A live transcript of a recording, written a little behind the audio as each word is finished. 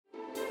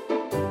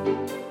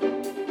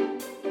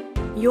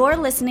You're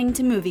listening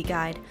to Movie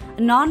Guide,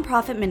 a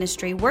non-profit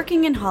ministry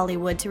working in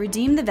Hollywood to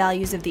redeem the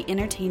values of the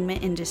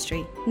entertainment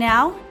industry.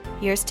 Now,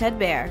 here's Ted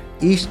Baer.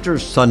 Easter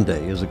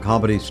Sunday is a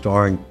comedy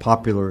starring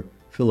popular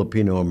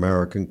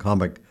Filipino-American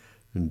comic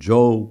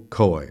Joe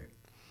Coy.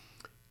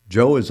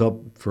 Joe is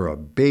up for a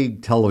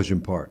big television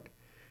part.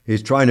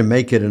 He's trying to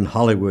make it in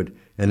Hollywood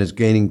and is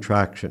gaining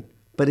traction.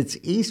 But it's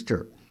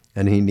Easter,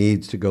 and he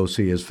needs to go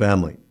see his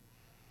family.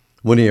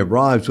 When he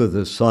arrives with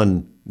his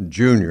son,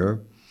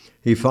 Junior,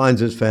 he finds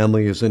his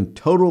family is in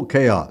total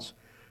chaos,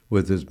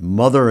 with his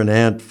mother and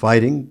aunt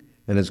fighting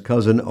and his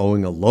cousin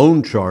owing a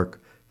loan shark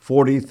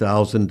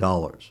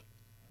 $40,000.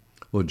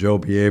 Will Joe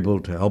be able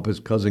to help his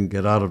cousin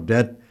get out of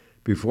debt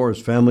before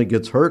his family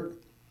gets hurt?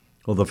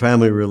 Will the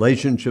family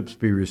relationships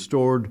be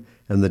restored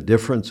and the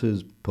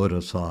differences put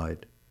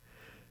aside?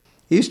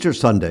 Easter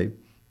Sunday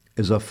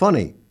is a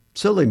funny,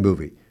 silly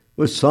movie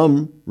with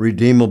some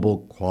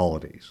redeemable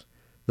qualities.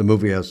 The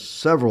movie has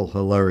several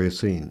hilarious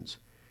scenes.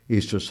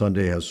 Easter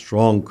Sunday has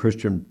strong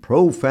Christian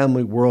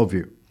pro-family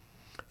worldview.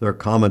 There are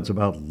comments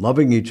about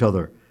loving each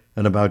other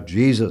and about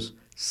Jesus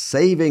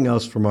saving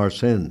us from our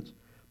sins,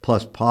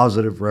 plus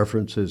positive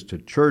references to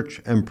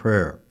church and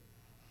prayer.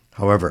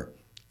 However,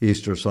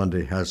 Easter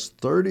Sunday has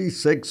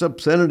 36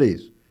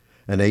 obscenities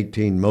and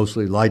 18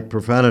 mostly light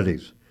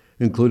profanities,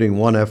 including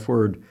one F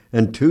word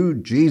and 2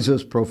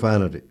 Jesus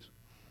profanities.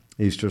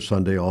 Easter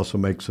Sunday also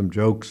makes some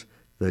jokes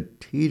that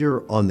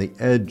teeter on the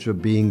edge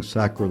of being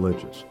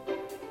sacrilegious.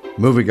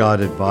 Movie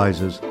Guide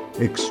advises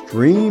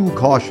extreme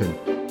caution.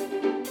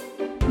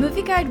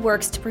 Movie Guide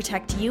works to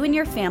protect you and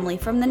your family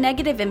from the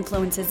negative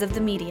influences of the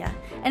media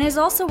and is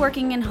also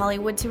working in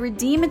Hollywood to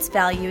redeem its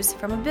values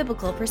from a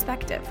biblical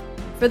perspective.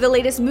 For the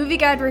latest Movie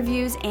Guide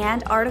reviews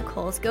and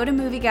articles, go to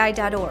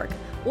movieguide.org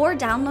or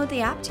download the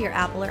app to your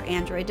Apple or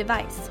Android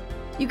device.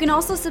 You can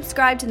also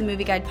subscribe to the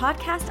Movie Guide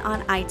podcast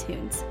on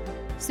iTunes.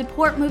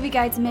 Support Movie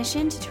Guide's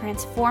mission to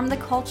transform the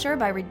culture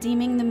by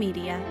redeeming the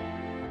media.